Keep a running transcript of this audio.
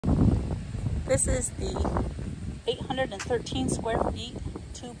This is the 813 square feet,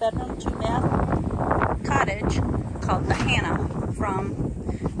 2-bedroom, 2-bath cottage called the Hannah from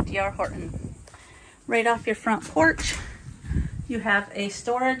DR Horton. Right off your front porch, you have a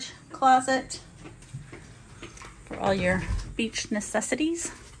storage closet for all your beach necessities.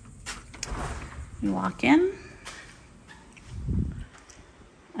 You walk in.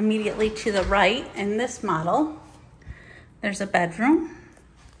 Immediately to the right in this model, there's a bedroom.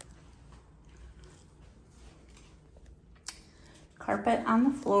 Carpet on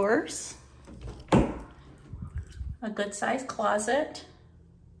the floors. A good sized closet.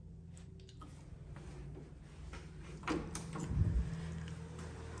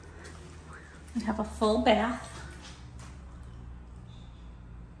 We have a full bath.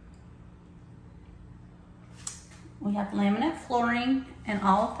 We have laminate flooring in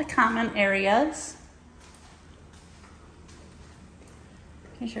all of the common areas.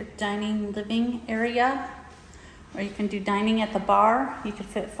 Here's your dining living area, where you can do dining at the bar. You could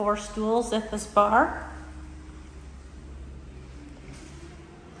fit 4 stools at this bar.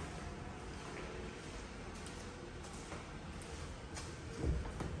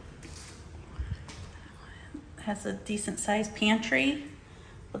 It has a decent sized pantry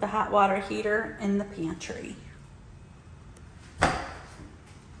with a hot water heater in the pantry.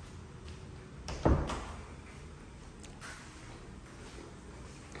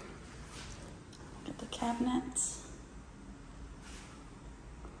 Cabinets.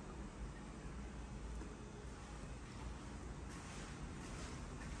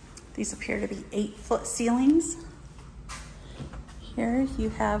 These appear to be 8-foot ceilings. Here you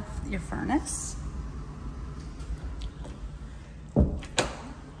have your furnace.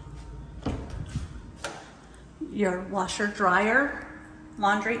 Your washer dryer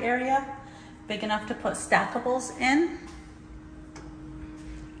laundry area, big enough to put stackables in.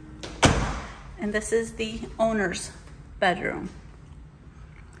 And this is the owner's bedroom.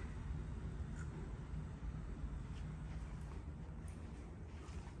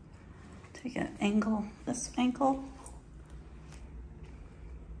 Take an angle, this angle.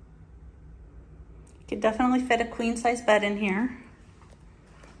 You could definitely fit a queen size bed in here.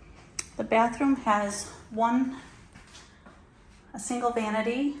 The bathroom has a single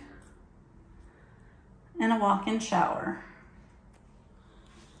vanity and a walk-in shower.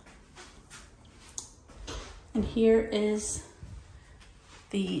 And here is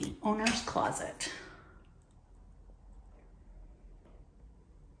the owner's closet.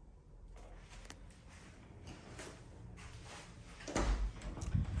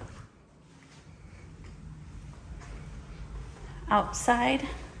 Outside,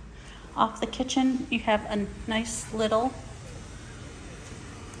 off the kitchen, you have a nice little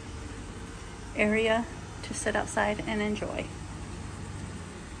area to sit outside and enjoy.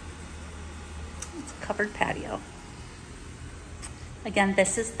 Covered patio. Again,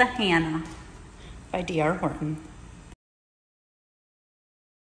 this is the Hannah by DR Horton.